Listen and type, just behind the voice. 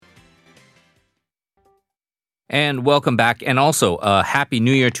And welcome back. And also, Happy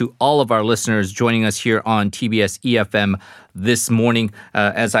New Year to all of our listeners joining us here on TBS EFM this morning.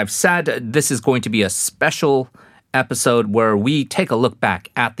 As I've said, this is going to be a special episode where we take a look back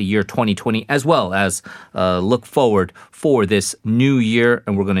at the year 2020 as well as look forward for this new year.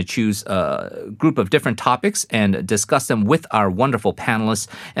 And we're going to choose a group of different topics and discuss them with our wonderful panelists.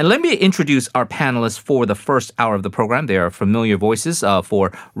 And let me introduce our panelists for the first hour of the program. They are familiar voices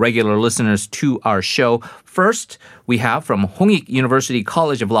for regular listeners to our show. First, we have from Hongik University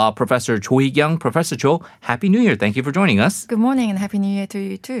College of Law, Professor Cho Heekyung. Professor Cho, Happy New Year. Thank you for joining us. Good morning and Happy New Year to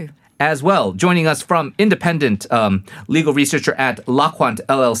you too. As well, joining us from independent legal researcher at LawQuant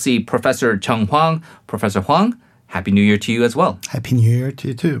LLC, Professor Chung Hwang. Professor Hwang, Happy New Year to you as well. Happy New Year to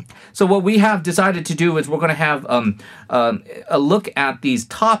you too. So what we have decided to do is we're going to have a look at these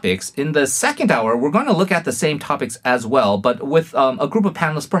topics. In the second hour, we're going to look at the same topics as well, but with a group of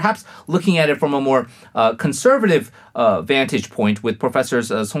panelists perhaps looking at it from a more conservative vantage point with Professors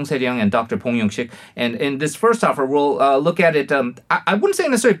Song Se-ryung and Dr. Bong Young-sik. And in this first hour, we'll look at it, I wouldn't say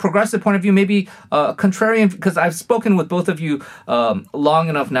necessarily progressive point of view, maybe contrarian, because I've spoken with both of you long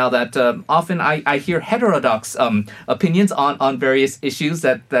enough now that often I hear heterodox opinions on various issues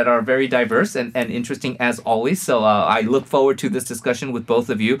that are very diverse and interesting as always. So I look forward to this discussion with both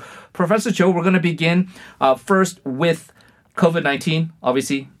of you. Professor Cho, we're going to begin first with COVID-19,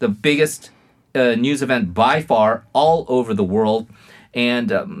 obviously the biggest news event by far all over the world.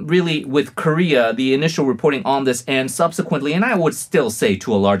 And really with Korea, the initial reporting on this and subsequently, and I would still say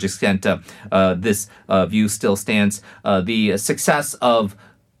to a large extent, this view still stands, the success of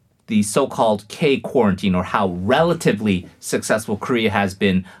the so-called K quarantine, or how relatively successful Korea has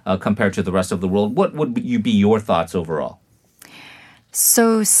been compared to the rest of the world. What would be your thoughts overall?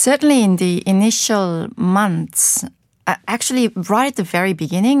 So certainly in the initial months, actually right at the very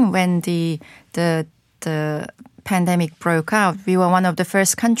beginning when the pandemic broke out, we were one of the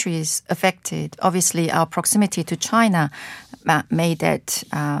first countries affected. Obviously, our proximity to China made that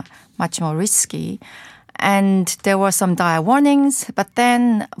much more risky. And there were some dire warnings, but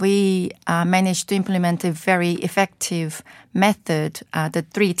then we managed to implement a very effective method, the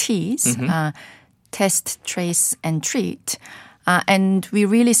 3 T's, test, trace, and treat. And we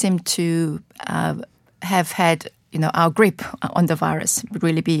really seem to have had, our grip on the virus,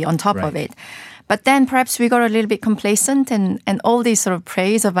 really be on top of it. But then perhaps we got a little bit complacent and all these sort of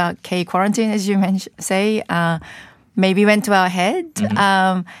praise about K quarantine, as you say, maybe went to our head.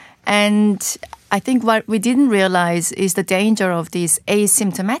 And I think what we didn't realize is the danger of these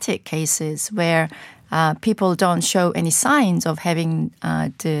asymptomatic cases where people don't show any signs of having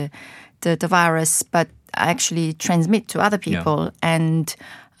the virus, but actually transmit to other people. Yeah.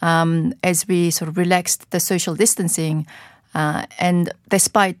 And as we sort of relaxed the social distancing, and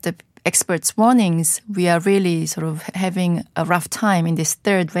despite the experts' warnings, we are really sort of having a rough time in this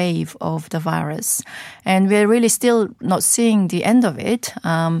third wave of the virus. And we're really still not seeing the end of it.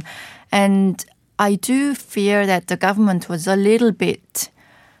 And I do fear that the government was a little bit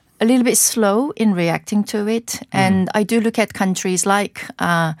slow in reacting to it. And I do look at countries like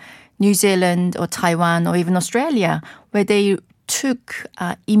New Zealand or Taiwan or even Australia, where they took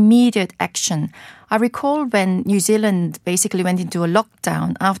immediate action. I recall when New Zealand basically went into a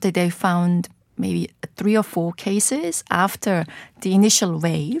lockdown after they found maybe 3 or 4 cases after the initial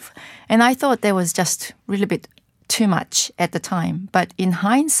wave. And I thought there was just really a bit too much at the time. But in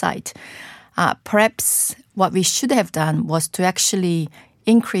hindsight, perhaps what we should have done was to actually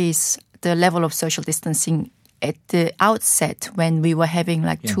increase the level of social distancing at the outset when we were having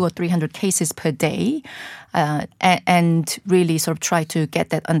like 200 or 300 cases per day and really sort of try to get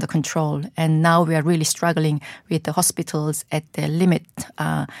that under control. And now we are really struggling with the hospitals at their limit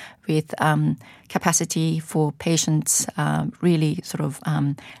with capacity for patients really sort of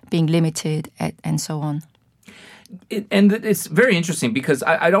being limited and so on. And it's very interesting because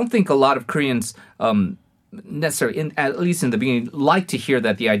I don't think a lot of Koreans necessarily, at least in the beginning, like to hear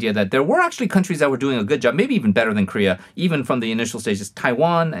that the idea that there were actually countries that were doing a good job, maybe even better than Korea, even from the initial stages.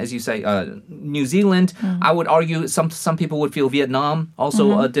 Taiwan, as you say, New Zealand. I would argue some people would feel Vietnam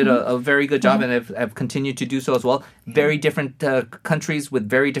also did a very good job and have continued to do so as well. Very different countries with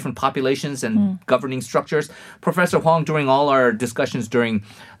very different populations and governing structures. Professor Hwang, during all our discussions during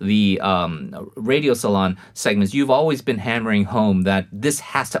the radio salon segments, you've always been hammering home that this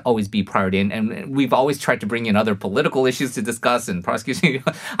has to always be priority. And we've always tried to bring in other political issues to discuss and prosecution.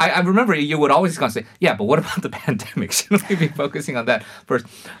 I remember you would always say, yeah, but what about the pandemic? Shouldn't we be focusing on that first?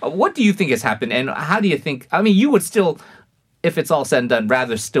 What do you think has happened? And how do you think, I mean, you would still if it's all said and done,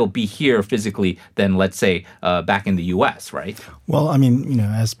 rather still be here physically than, let's say, back in the U.S., right? Well, I mean,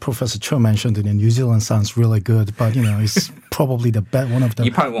 as Professor Cho mentioned, New Zealand sounds really good, but, it's probably one of the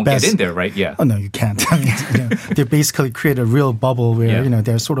You probably won't best. get in there, right? Yeah. Oh, no, you can't. I mean, they basically create a real bubble where,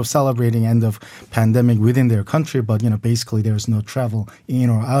 they're sort of celebrating end of pandemic within their country, but, basically there's no travel in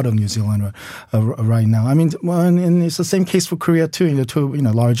or out of New Zealand right now. I mean, and it's the same case for Korea too, to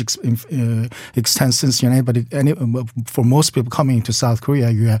large extent, since, for most people coming into South Korea,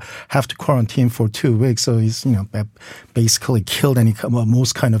 you have to quarantine for 2 weeks. So it's, basically killed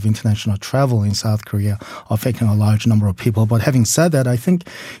most kind of international travel in South Korea, affecting a large number of people. But having said that, I think,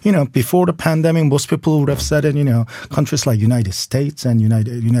 before the pandemic, most people would have said it, countries like United States and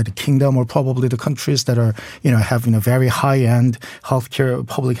United Kingdom are probably the countries that are, have, very high-end healthcare,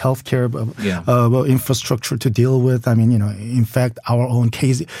 public healthcare infrastructure to deal with. I mean, in fact, our own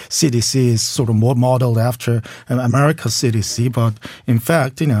CDC is sort of more modeled after America's CDC. But in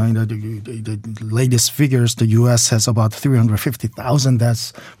fact, the latest figures, the U.S. has about 350,000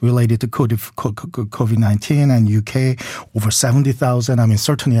 deaths related to COVID-19, and UK over 70,000. I mean,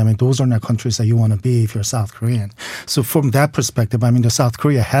 certainly, those are not countries that you want to be if you're South Korean. So from that perspective, the South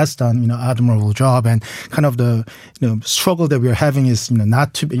Korea has done, admirable job, and kind of the, struggle that we're having is,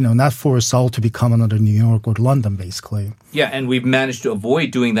 not for us all to become another New York or London, basically. Yeah, and we've managed to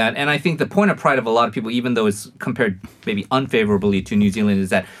avoid doing that. And I think the point of pride of a lot of people, even though it's compared maybe unfavorably to New Zealand, is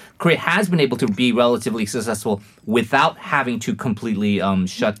that Korea has been able to be relatively successful without having to completely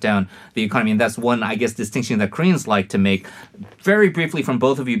shut down the economy. And that's one, I guess, distinction that Koreans like to make. Very briefly from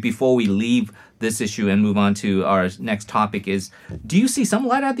both of you before we leave this issue and move on to our next topic is, do you see some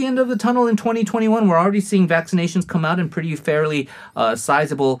light at the end of the tunnel in 2021? We're already seeing vaccinations come out in pretty fairly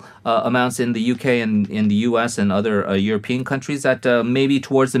sizable amounts in the UK and in the US and other European countries that maybe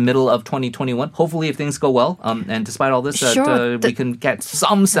towards the middle of 2021, hopefully if things go well, and despite all this, we can get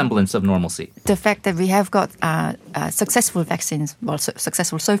some semblance of normalcy. The fact that we have got successful vaccines, well,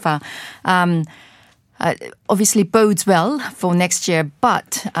 successful so far, obviously bodes well for next year,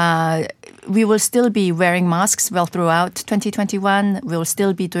 but we will still be wearing masks well throughout 2021. We'll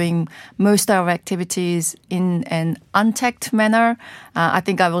still be doing most of our activities in an untagged manner. I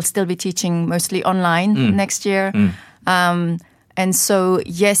think I will still be teaching mostly online next year. And so,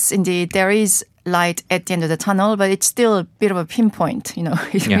 yes, indeed, there is light at the end of the tunnel, but it's still a bit of a pinpoint. We're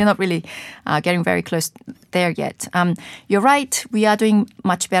not really getting very close there yet. You're right. We are doing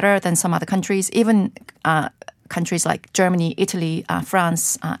much better than some other countries, even countries like Germany, Italy,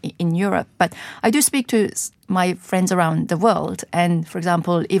 France, in Europe. But I do speak to my friends around the world. And for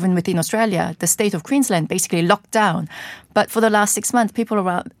example, even within Australia, the state of Queensland basically locked down. But for the last 6 months, people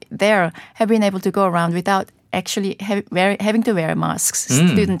around there have been able to go around without actually having to wear masks.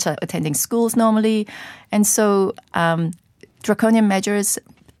 Students are attending schools normally. And so draconian measures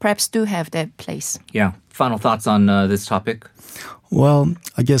perhaps do have their place. Yeah. Final thoughts on this topic? Well,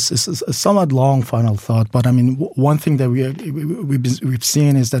 I guess it's a somewhat long final thought, but one thing that we've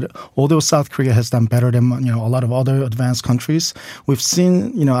seen is that although South Korea has done better than a lot of other advanced countries, we've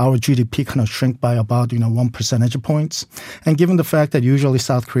seen our GDP kind of shrink by about 1 percentage points. And given the fact that usually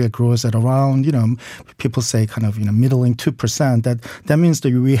South Korea grows at around people say kind of middling 2%, that means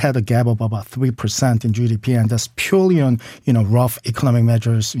that we had a gap of about 3% in GDP, and that's purely on rough economic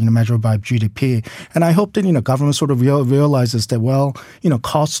measures measured by GDP. And I hope that government sort of realizes that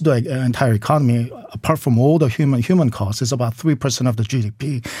costs to the entire economy, apart from all the human costs, is about 3% of the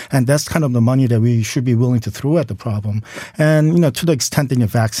GDP. And that's kind of the money that we should be willing to throw at the problem. And, to the extent that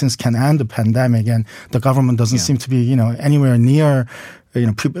vaccines can end the pandemic, and the government doesn't seem to be, anywhere near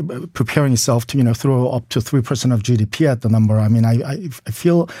preparing itself to, throw up to 3% of GDP at the number. I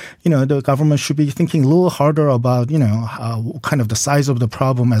feel, the government should be thinking a little harder about, how kind of the size of the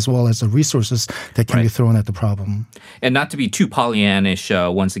problem as well as the resources that can be thrown at the problem. And not to be too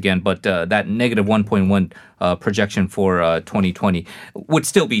Pollyannish once again, but that negative 1.1 projection for 2020 would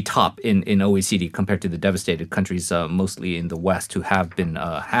still be top in OECD compared to the devastated countries, mostly in the West, who have been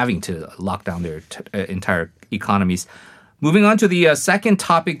having to lock down their entire economies. Moving on to the second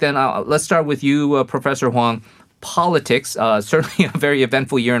topic, then let's start with you, Professor Hwang. Politics, certainly a very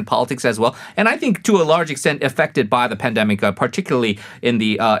eventful year in politics as well. And I think to a large extent affected by the pandemic, particularly in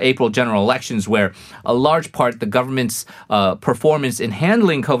the April general elections, where a large part the government's performance in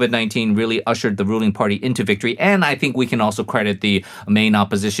handling COVID-19 really ushered the ruling party into victory. And I think we can also credit the main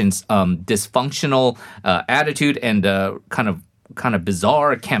opposition's dysfunctional attitude and kind of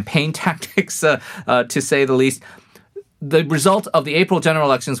bizarre campaign tactics, to say the least. the result of the April general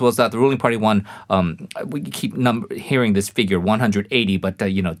elections was that the ruling party won. We keep hearing this figure 180, but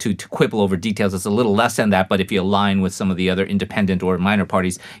to quibble over details, it's a little less than that. But if you align with some of the other independent or minor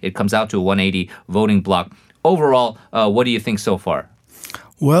parties, it comes out to a 180 voting bloc. Overall, what do you think so far?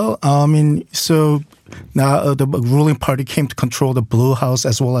 Well, so now the ruling party came to control the Blue House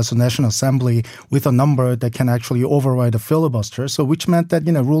as well as the National Assembly with a number that can actually override the filibuster. So which meant that,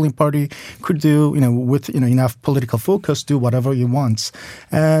 ruling party could do, with, enough political focus, do whatever it wants.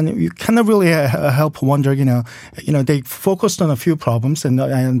 And you cannot really help wonder, they focused on a few problems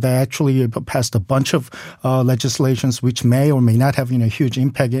and they actually passed a bunch of legislations which may or may not have, huge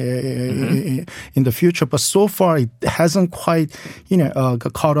impact in the future. But so far it hasn't quite,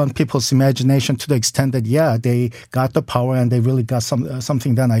 caught on people's imagination to the extent that, they got the power and they really got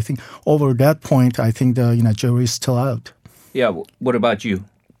something done. I think over that point, I think the jury is still out. Yeah. What about you?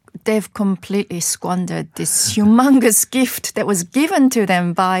 They've completely squandered this humongous gift that was given to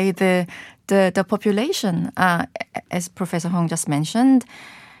them by the population. As Professor Hwang just mentioned,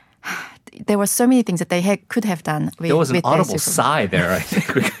 there were so many things that they could have done. There was an audible sigh there, I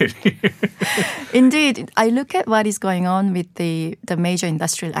think we could hear. Indeed. I look at what is going on with the major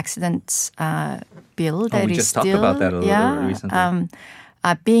industrial accidents bill that we is just still talked about that a little recently.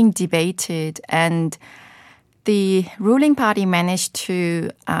 Being debated. And the ruling party managed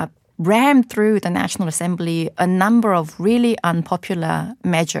to ram through the National Assembly a number of really unpopular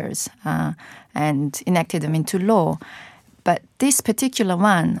measures and enacted them into law. But this particular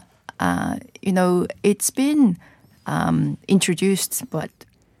one, it's been introduced,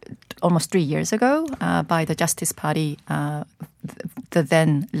 almost 3 years ago by the Justice Party, the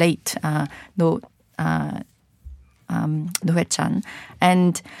then late Hwang.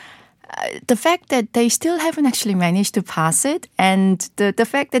 And the fact that they still haven't actually managed to pass it, and the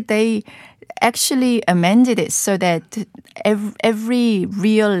fact that they actually amended it so that every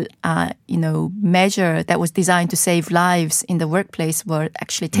real, measure that was designed to save lives in the workplace were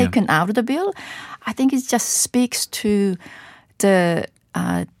actually taken out of the bill, I think it just speaks to the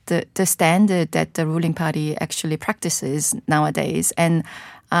standard that the ruling party actually practices nowadays, and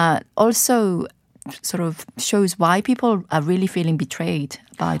also sort of shows why people are really feeling betrayed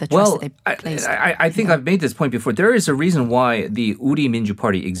by the trust that they placed. I think I've made this point before. There is a reason why the Uri Minju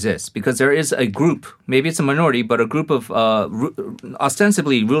Party exists, because there is a group, maybe it's a minority, but a group of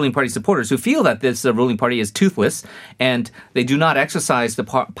ostensibly ruling party supporters who feel that this ruling party is toothless and they do not exercise the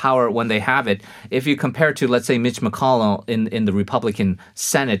power when they have it. If you compare to, let's say, Mitch McConnell in the Republican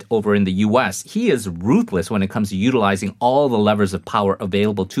Senate over in the U.S., he is ruthless when it comes to utilizing all the levers of power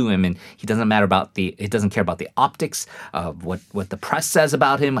available to him, and he doesn't care about the optics of what the press says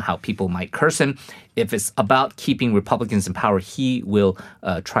about him, how people might curse him. If it's about keeping Republicans in power, he will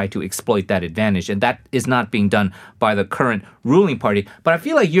try to exploit that advantage. And that is not being done by the current ruling party. But I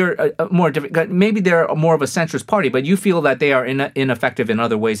feel like you're more different. Maybe they're more of a centrist party, but you feel that they are ineffective in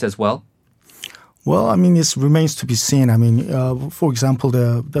other ways as well? Well, it remains to be seen. For example,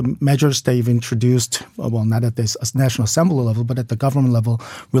 the measures they've introduced, not at this National Assembly level, but at the government level,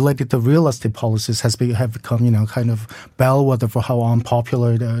 related to real estate policies have become, kind of bellwether for how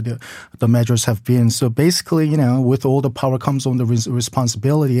unpopular the measures have been. So basically, with all the power comes on the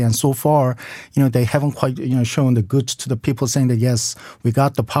responsibility. And so far, they haven't quite, shown the goods to the people, saying that, yes, we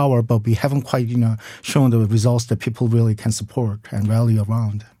got the power, but we haven't quite, shown the results that people really can support and rally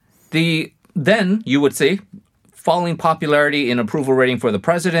around. Then, you would say, falling popularity and approval rating for the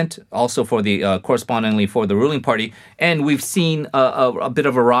president, also for the correspondingly for the ruling party, and we've seen a bit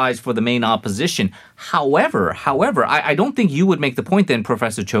of a rise for the main opposition. However, I don't think you would make the point then,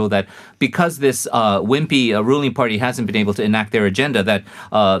 Professor Cho, that because this wimpy ruling party hasn't been able to enact their agenda, that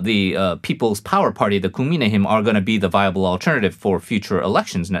the People's Power Party, the Kuminehim, are going to be the viable alternative for future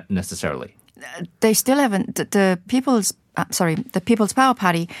elections necessarily. They still haven't. The People's Power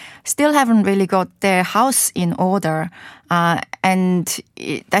Party still haven't really got their house in order, and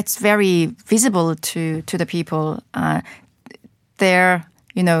that's very visible to the people. Their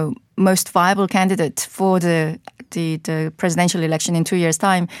most viable candidate for the presidential election in 2 years'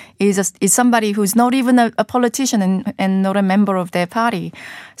 time is somebody who's not even a politician and not a member of their party.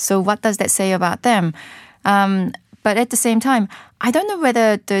 So what does that say about them? But at the same time, I don't know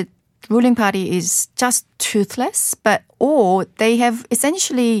whether the ruling party is just toothless, or they have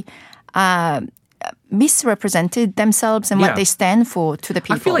essentially misrepresented themselves and what they stand for to the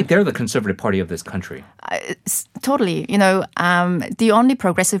people. I feel like they're the conservative party of this country. Totally. The only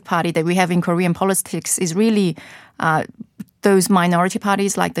progressive party that we have in Korean politics is really those minority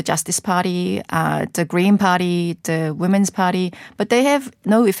parties like the Justice Party, the Green Party, the Women's Party, but they have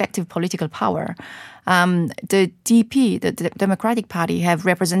no effective political power. the DP, the Democratic Party, have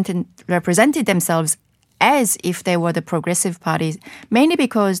represented themselves as if they were the progressive parties, mainly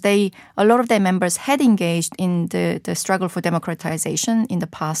because a lot of their members had engaged in the struggle for democratization in the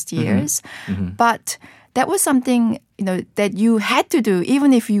past years. But that was something, that you had to do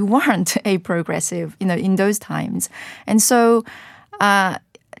even if you weren't a progressive, in those times. And so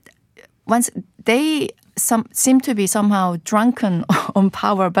once they seem to be somehow drunken on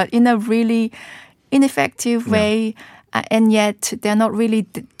power, but in a really ineffective way, and yet they're not really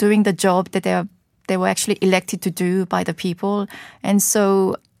doing the job that they were actually elected to do by the people. And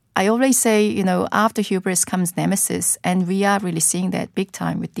so I always say, after hubris comes nemesis, and we are really seeing that big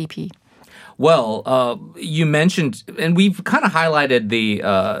time with DP. Well, you mentioned, and we've kind of highlighted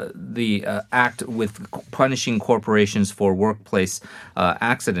the act with punishing corporations for workplace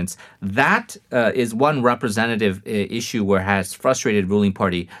accidents. That is one representative issue where has frustrated ruling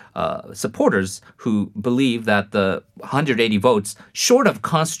party supporters who believe that the 180 votes, short of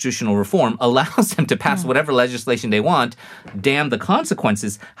constitutional reform, allows them to pass whatever legislation they want. Damn the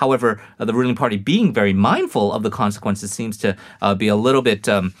consequences. However, the ruling party, being very mindful of the consequences, seems to be a little bit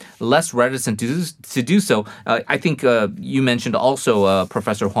less reticent to do so. I think you mentioned also,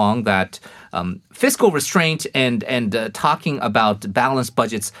 Professor Hwang, that fiscal restraint and talking about balanced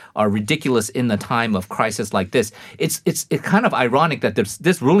budgets are ridiculous in the time of crisis like this. It's kind of ironic that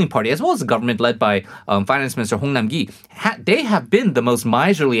this ruling party, as well as the government led by Finance Minister Hong-nam-gi, they have been the most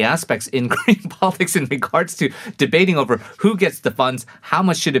miserly aspects in Korean politics in regards to debating over who gets the funds, how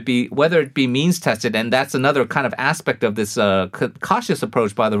much should it be, whether it be means tested, and that's another kind of aspect of this cautious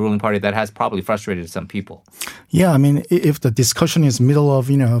approach by the ruling party that has probably frustrated some people. Yeah, I mean, if the discussion is middle of,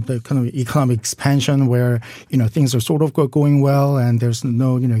 the kind of economic expansion where, things are sort of going well and there's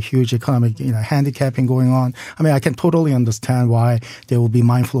no, huge economic, handicapping going on. I mean, I can totally understand why they will be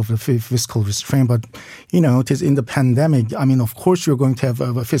mindful of the fiscal restraint. But, it is in the pandemic. I mean, of course, you're going to have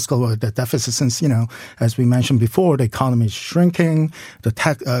a fiscal deficit since, as we mentioned before, the economy is shrinking. The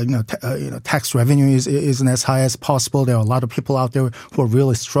tax revenue isn't as high as possible. There are a lot of people out there who are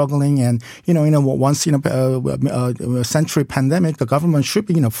really struggling. And, once, a century pandemic, the government should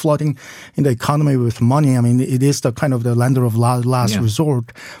be, flooding in the economy with money. I mean, it is the kind of the lender of last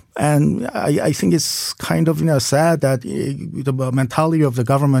resort. And I think it's kind of, sad that the mentality of the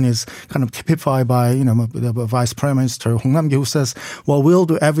government is kind of typified by, the Vice Prime Minister Hong-nam-gi, who says, well, we'll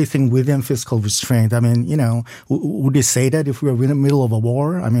do everything within fiscal restraint. I mean, would they say that if we were in the middle of a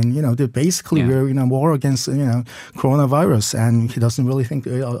war? I mean, basically we're in a war against, coronavirus, and he doesn't really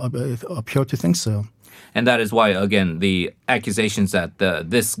appear to think so. And that is why, again, the accusations that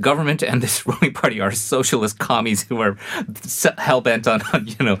this government and this ruling party are socialist commies who are hell-bent on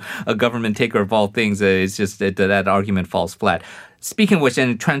a government taker of all things, it's just that argument falls flat. Speaking of which,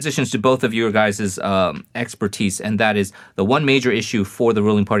 and transitions to both of your guys' expertise, and that is the one major issue for the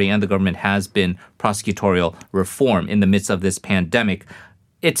ruling party and the government has been prosecutorial reform in the midst of this pandemic.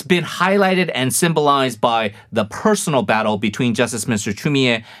 It's been highlighted and symbolized by the personal battle between Justice Minister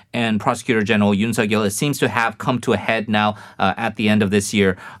Chumi애 and Prosecutor-General Yoon Seok-youl. It seems to have come to a head now at the end of this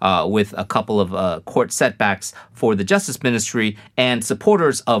year with a couple of court setbacks for the Justice Ministry and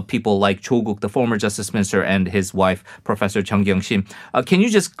supporters of people like Cho, the former Justice Minister, and his wife, Professor Kyung-shim. Can you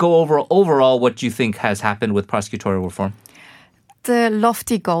just go over overall what you think has happened with prosecutorial reform? The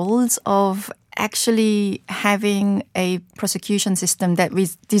lofty goals of actually having a prosecution system that we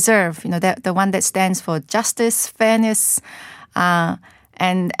deserve, the one that stands for justice, fairness,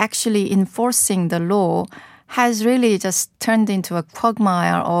 and actually enforcing the law has really just turned into a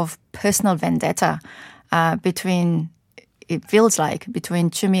quagmire of personal vendetta between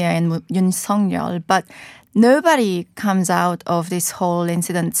Chumi애 and Yoon Seok-youl. But nobody comes out of this whole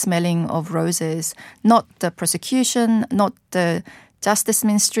incident smelling of roses. Not the prosecution, not the Justice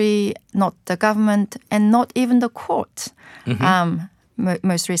Ministry, not the government, and not even the court,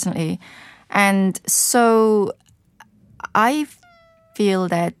 most recently. And so I feel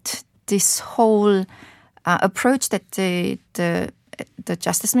that this whole approach that the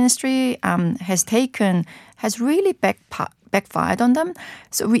Justice Ministry has taken has really backfired on them.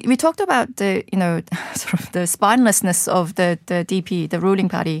 So we talked about the sort of the spinelessness of the DP, the ruling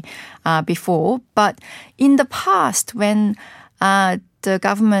party, before, but in the past when the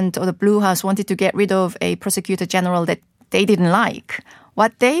government or the Blue House wanted to get rid of a Prosecutor-General that they didn't like,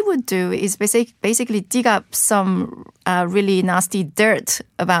 what they would do is basically dig up some really nasty dirt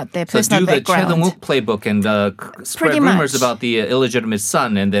about their personal background. So do the Cho playbook and spread rumors about the illegitimate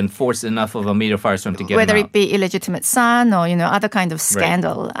son and then force enough of a meter firestorm to get whether him out. It be illegitimate son or, other kind of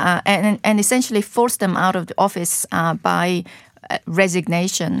scandal. Right. And essentially force them out of the office by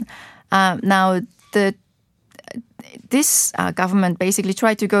resignation. Now, this government basically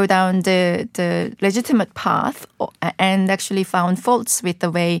tried to go down the legitimate path and actually found faults with the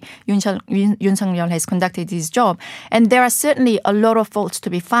way Yoon Suk-yeol has conducted his job. And there are certainly a lot of faults to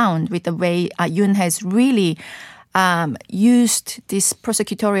be found with the way Yoon has really used this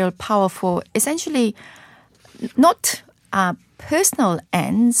prosecutorial power for essentially not personal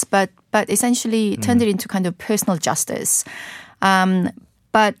ends, but essentially turned it into kind of personal justice.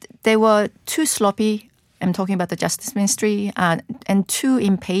 But they were too sloppy. I'm talking about the Justice Ministry, and too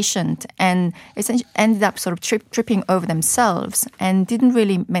impatient, and essentially ended up sort of tripping over themselves and didn't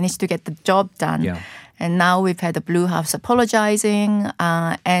really manage to get the job done. Yeah. And now we've had the Blue House apologizing,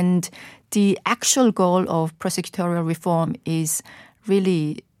 and the actual goal of prosecutorial reform is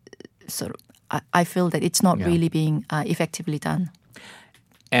really sort of, I feel that it's not really being effectively done.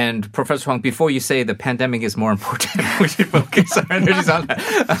 And Professor Hwang, before you say the pandemic is more important, we should focus our energies on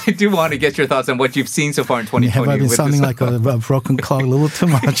that. I do want to get your thoughts on what you've seen so far in 2020. Have I been sounding like a broken clock a little too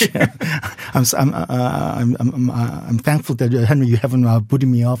much? I'm thankful that, Henry, you haven't booted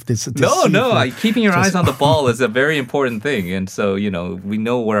me off this. No. Keeping your eyes on the ball is a very important thing. And so, we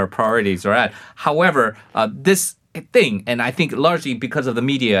know where our priorities are at. However, this thing, and I think largely because of the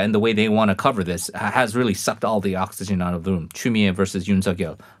media and the way they want to cover this, has really sucked all the oxygen out of the room. Chumi애 versus Yoon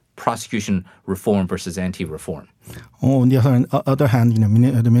Suk-yeol, prosecution reform versus anti-reform. On the other hand,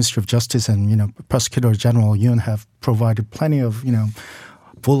 the Ministry of Justice and Prosecutor-General Yoon have provided plenty of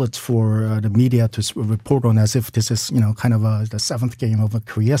bullets for the media to report on, as if this is kind of the seventh game of a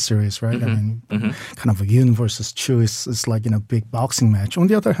Korea series, right? Mm-hmm. I mean, kind of a Yoon versus Choo is like a big boxing match. On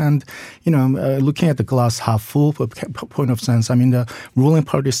the other hand, looking at the glass half full point of sense, I mean, the ruling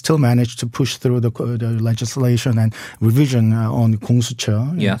party still managed to push through the legislation and revision on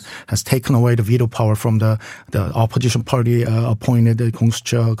공수처. Yes. Has taken away the veto power from the opposition party appointed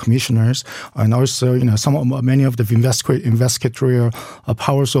공수처 commissioners, and also many of the investigatorial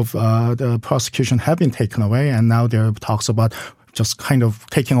powers of the prosecution have been taken away, and now there are talks about just kind of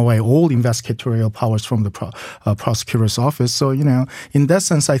taking away all investigatorial powers from the prosecutor's office. So, in that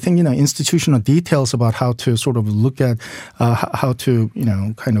sense, I think, institutional details about how to sort of look at how to,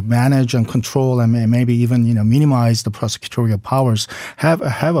 kind of manage and control and maybe even, minimize the prosecutorial powers have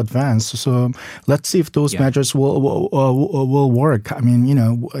advanced. So let's see if those measures will work. I mean,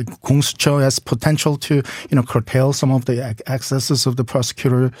 공수처 has potential to, curtail some of the accesses of the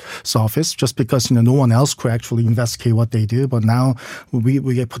prosecutor's office just because, no one else could actually investigate what they do. But now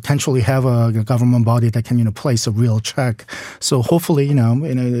we potentially have a government body that can, place a real check. So hopefully,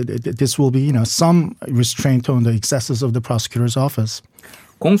 this will be, some restraint on the excesses of the prosecutor's office.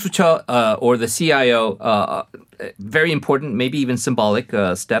 공수처 or the CIO, very important, maybe even symbolic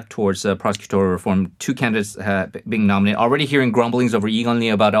step towards prosecutorial reform. Two candidates being nominated. Already hearing grumblings over Lee Gun-lee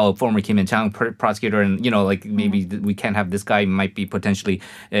about former Kim and Chung prosecutor, and maybe we can't have this guy, might be potentially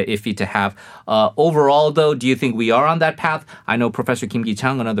iffy to have. Overall, though, do you think we are on that path? I know Professor Kim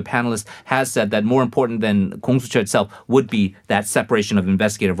Ki-chang, another panelist, has said that more important than 공수처 itself would be that separation of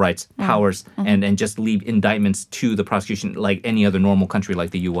investigative rights, powers, and just leave indictments to the prosecution like any other normal country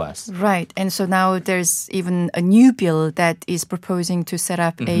like the U.S. Right, and so now there's even a new bill that is proposing to set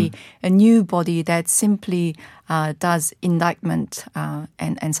up a new body that simply does indictment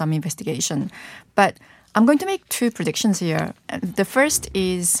and some investigation. But I'm going to make two predictions here. The first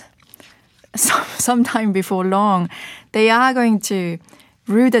is sometime before long, they are going to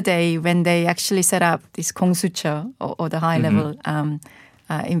rue the day when they actually set up this 공수처 or the high-level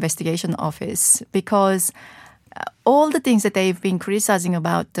investigation office, because all the things that they've been criticizing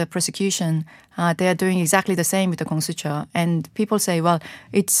about the prosecution, they are doing exactly the same with the 공수처. And people say, well,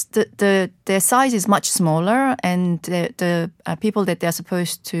 it's their size is much smaller, and the people that they're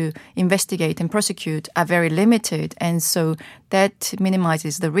supposed to investigate and prosecute are very limited, and so that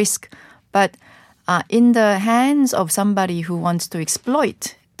minimizes the risk. But in the hands of somebody who wants to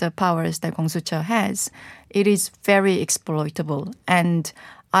exploit the powers that 공수처 has, it is very exploitable. And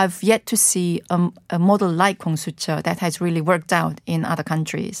I've yet to see a model like 공수처 that has really worked out in other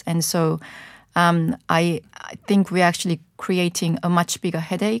countries. And so I think we're actually creating a much bigger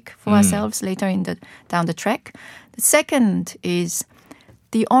headache for ourselves later down the track. The second is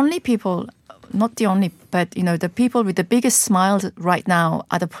the only people, not the only, but the people with the biggest smiles right now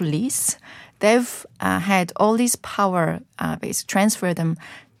are the police. They've had all this power, basically transfer them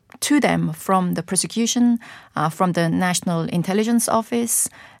to them from the prosecution, from the National Intelligence Office.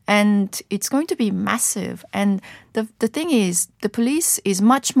 And it's going to be massive. And the thing is, the police is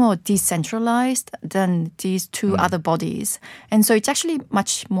much more decentralized than these two other bodies. And so it's actually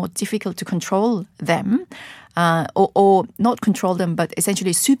much more difficult to control them. Or not control them, but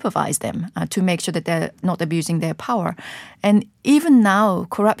essentially supervise them to make sure that they're not abusing their power. And even now,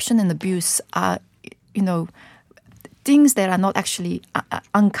 corruption and abuse are, things that are not actually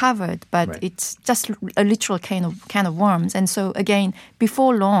uncovered, but right. It's just a literal can of worms. And so again,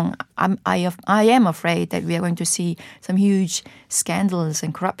 before long, I am afraid that we are going to see some huge scandals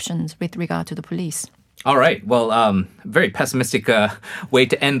and corruptions with regard to the police. All right. Well, very pessimistic way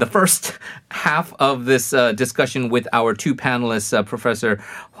to end the first half of this discussion with our two panelists, Professor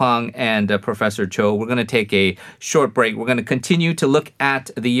Hwang and Professor Cho. We're going to take a short break. We're going to continue to look at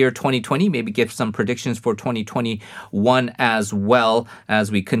the year 2020, maybe give some predictions for 2021 as well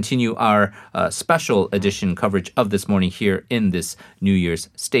as we continue our special edition coverage of This Morning here in this New Year's.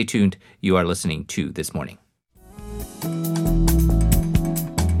 Stay tuned. You are listening to This Morning.